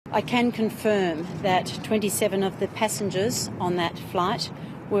I can confirm that 27 of the passengers on that flight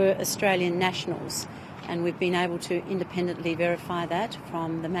were Australian nationals, and we've been able to independently verify that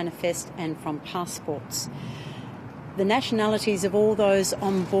from the manifest and from passports. The nationalities of all those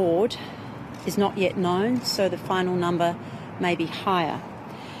on board is not yet known, so the final number may be higher.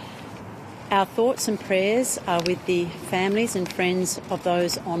 Our thoughts and prayers are with the families and friends of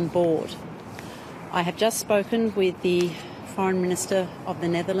those on board. I have just spoken with the Foreign Minister of the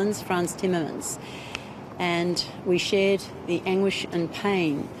Netherlands, Frans Timmermans, and we shared the anguish and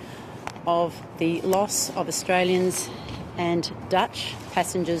pain of the loss of Australians and Dutch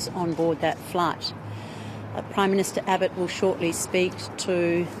passengers on board that flight. Prime Minister Abbott will shortly speak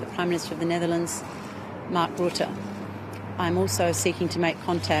to the Prime Minister of the Netherlands, Mark Rutte. I'm also seeking to make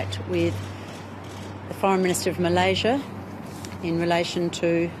contact with the Foreign Minister of Malaysia in relation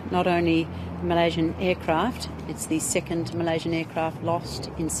to not only the Malaysian aircraft, it's the second Malaysian aircraft lost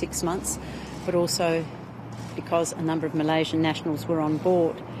in 6 months, but also because a number of Malaysian nationals were on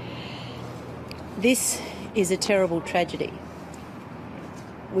board. This is a terrible tragedy.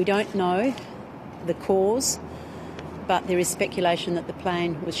 We don't know the cause, but there is speculation that the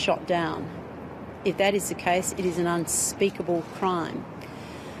plane was shot down. If that is the case, it is an unspeakable crime.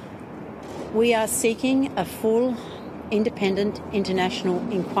 We are seeking a full, independent international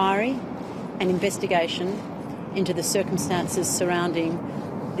inquiry and investigation into the circumstances surrounding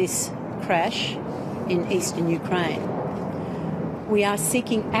this crash in eastern Ukraine. We are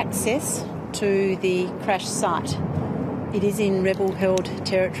seeking access to the crash site. It is in rebel-held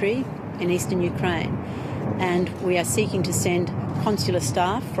territory in eastern Ukraine, and we are seeking to send consular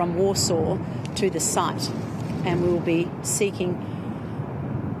staff from Warsaw to the site, and we will be seeking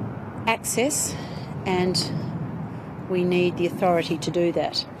access, and we need the authority to do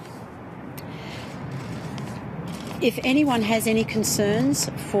that. If anyone has any concerns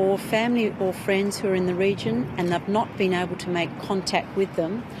for family or friends who are in the region and they've not been able to make contact with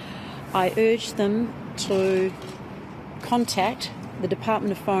them, I urge them to contact the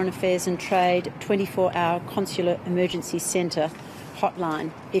Department of Foreign Affairs and Trade 24-hour Consular Emergency Centre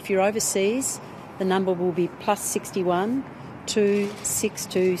hotline. If you're overseas, the number will be +61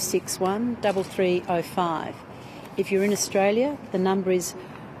 26261 3305. If you're in Australia, the number is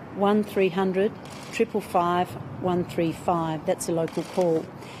 1300 555 135. That's a local call.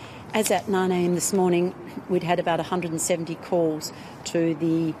 As at 9 a.m. this morning, we'd had about 170 calls to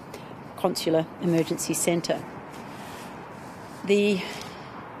the Consular Emergency Centre. The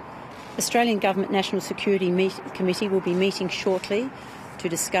Australian Government National Security Committee will be meeting shortly to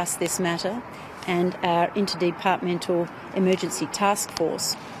discuss this matter, and our Interdepartmental Emergency Task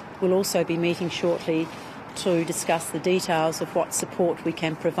Force will also be meeting shortly to discuss the details of what support we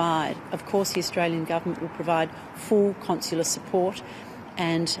can provide. Of course, the Australian Government will provide full consular support,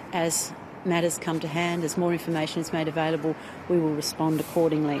 and as matters come to hand, as more information is made available, we will respond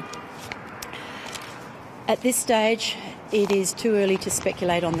accordingly. At this stage, it is too early to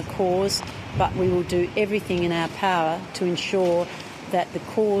speculate on the cause, but we will do everything in our power to ensure that the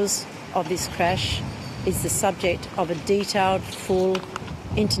cause of this crash is the subject of a detailed, full,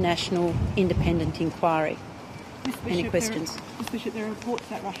 international, independent inquiry. Any questions? Ms Bishop, there are reports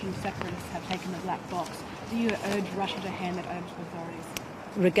that Russian separatists have taken the black box. Do you urge Russia to hand that over to authorities?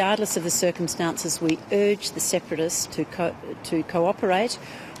 Regardless of the circumstances, we urge the separatists to cooperate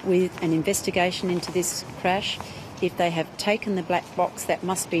with an investigation into this crash. If they have taken the black box, that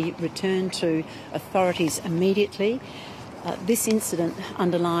must be returned to authorities immediately. This incident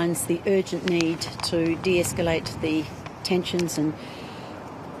underlines the urgent need to de-escalate the tensions and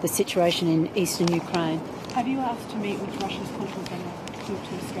the situation in eastern Ukraine. Have you asked to meet with Russia's consul general to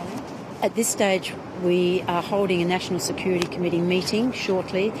Australia? At this stage, we are holding a National Security Committee meeting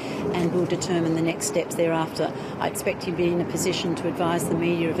shortly, and will determine the next steps thereafter. I expect to be in a position to advise the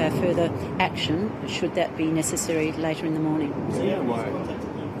media of our further action, should that be necessary, later in the morning.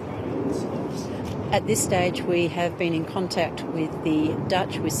 At this stage, we have been in contact with the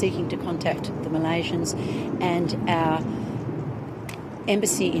Dutch. We're seeking to contact the Malaysians, and our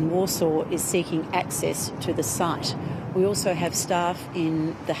embassy in Warsaw is seeking access to the site. We also have staff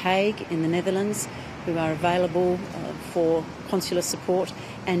in The Hague, in the Netherlands, who are available for consular support,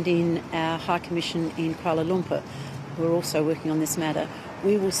 and in our High Commission in Kuala Lumpur, who are also working on this matter.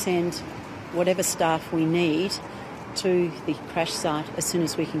 We will send whatever staff we need to the crash site as soon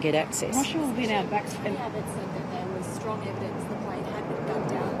as we can get access. Russia will be in our backs. Abbott said that there was strong evidence the plane had been gunned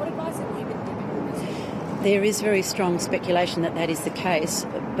down. What advice have you been given? There is very strong speculation that that is the case,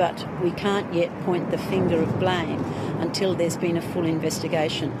 but we can't yet point the finger of blame until there's been a full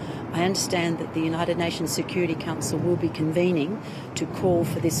investigation. I understand that the United Nations Security Council will be convening to call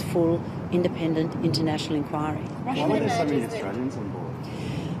for this full, independent international inquiry. Why were there so many Australians on board?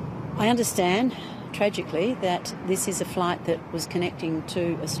 I understand, tragically, that this is a flight that was connecting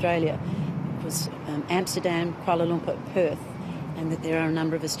to Australia. It was Amsterdam, Kuala Lumpur, Perth, and that there are a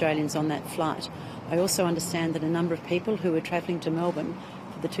number of Australians on that flight. I also understand that a number of people who were travelling to Melbourne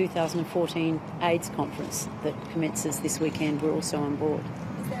for the 2014 AIDS conference that commences this weekend were also on board.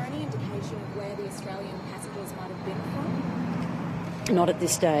 Is there any indication of where the Australian passengers might have been from? Not at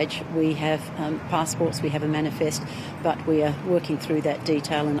this stage. We have passports, we have a manifest, but we are working through that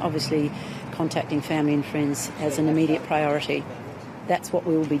detail and obviously contacting family and friends as an immediate priority. That's what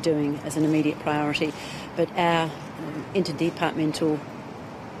we will be doing as an immediate priority. But our interdepartmental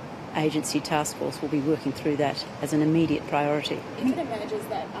agency task force will be working through that as an immediate priority. If it emerges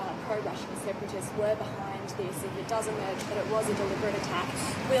that pro-Russian separatists were behind this, if it does emerge that it was a deliberate attack,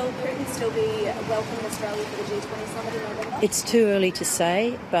 will Putin still be welcoming Australia for the G20 summit in November? It's too early to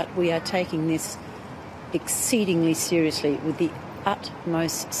say, but we are taking this exceedingly seriously, with the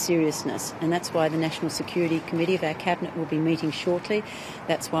utmost seriousness, and that's why the National Security Committee of our Cabinet will be meeting shortly.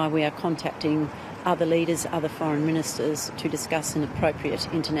 That's why we are contacting other leaders, other foreign ministers, to discuss an appropriate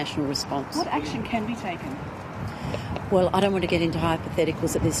international response. What action can be taken? Well, I don't want to get into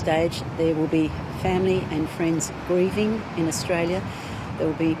hypotheticals at this stage. There will be family and friends grieving in Australia. There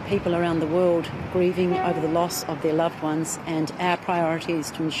will be people around the world grieving over the loss of their loved ones, and our priority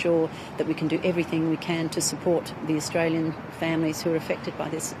is to ensure that we can do everything we can to support the Australian families who are affected by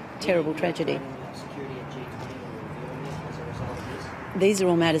this terrible tragedy. These are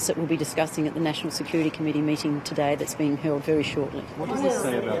all matters that we'll be discussing at the National Security Committee meeting today that's being held very shortly. What does this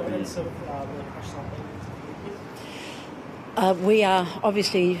say about We are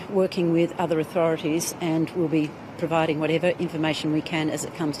obviously working with other authorities and we'll be providing whatever information we can as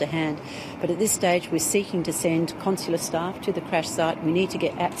it comes to hand. But at this stage, we're seeking to send consular staff to the crash site. We need to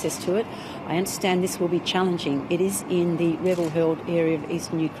get access to it. I understand this will be challenging. It is in the rebel-held area of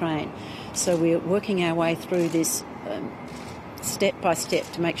eastern Ukraine. So we're working our way through this step by step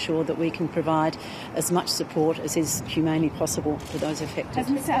to make sure that we can provide as much support as is humanely possible to those affected. Has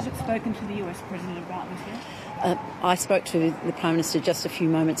Mr Abbott spoken to the US President about this yet? I spoke to the Prime Minister just a few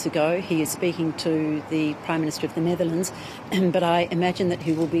moments ago. He is speaking to the Prime Minister of the Netherlands, but I imagine that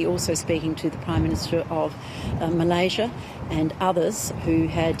he will be also speaking to the Prime Minister of Malaysia and others who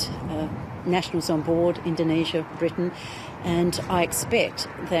had nationals on board, Indonesia, Britain, and I expect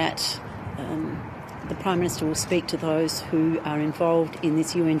that the Prime Minister will speak to those who are involved in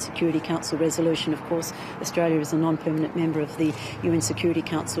this UN Security Council resolution. Of course, Australia is a non-permanent member of the UN Security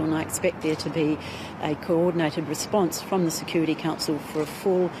Council, and I expect there to be a coordinated response from the Security Council for a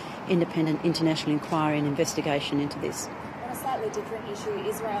full, independent international inquiry and investigation into this. On a slightly different issue,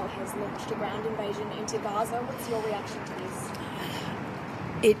 Israel has launched a ground invasion into Gaza. What's your reaction to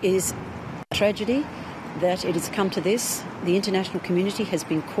this? It is a tragedy that it has come to this. The international community has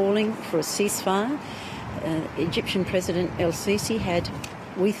been calling for a ceasefire. Egyptian President El-Sisi had,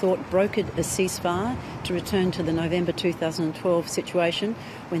 we thought, brokered a ceasefire to return to the November 2012 situation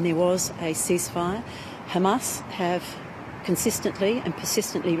when there was a ceasefire. Hamas have consistently and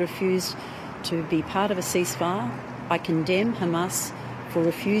persistently refused to be part of a ceasefire. I condemn Hamas for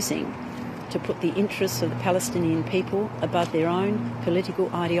refusing to put the interests of the Palestinian people above their own political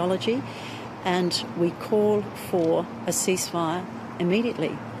ideology, and we call for a ceasefire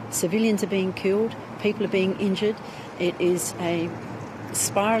immediately. Civilians are being killed, people are being injured. It is a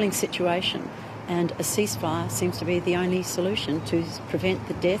spiralling situation, and a ceasefire seems to be the only solution to prevent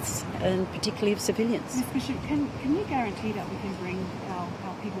the deaths, and particularly of civilians. Ms Bishop, can you guarantee that we can bring our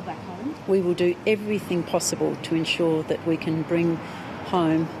people back home? We will do everything possible to ensure that we can bring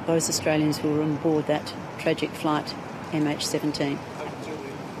home those Australians who were on board that tragic flight MH17.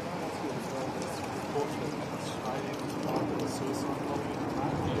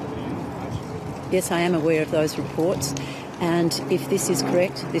 Yes, I am aware of those reports, and if this is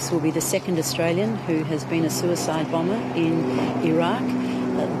correct, this will be the second Australian who has been a suicide bomber in Iraq.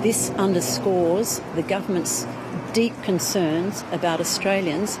 This underscores the government's deep concerns about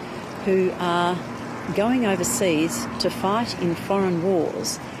Australians who are going overseas to fight in foreign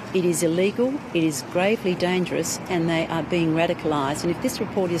wars. It is illegal, it is gravely dangerous, and they are being radicalised. And if this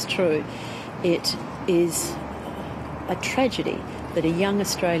report is true, it is a tragedy that a young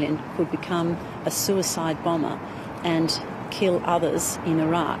Australian could become a suicide bomber and kill others in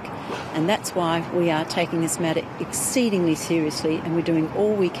Iraq. And that's why we are taking this matter exceedingly seriously, and we're doing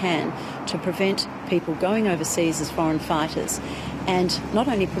all we can to prevent people going overseas as foreign fighters and not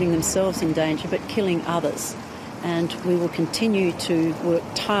only putting themselves in danger but killing others. and we will continue to work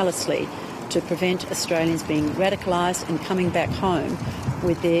tirelessly to prevent Australians being radicalised and coming back home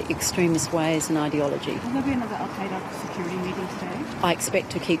with their extremist ways and ideology. Will there be another Al-Qaeda security meeting today? I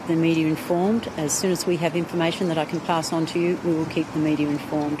expect to keep the media informed. As soon as we have information that I can pass on to you, we will keep the media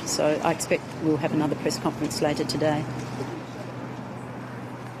informed. So I expect we'll have another press conference later today.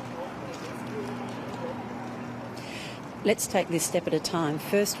 Let's take this step at a time.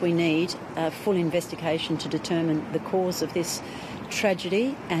 First, we need a full investigation to determine the cause of this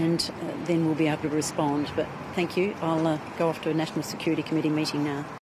tragedy, and then we'll be able to respond. But thank you. I'll go off to a National Security Committee meeting now.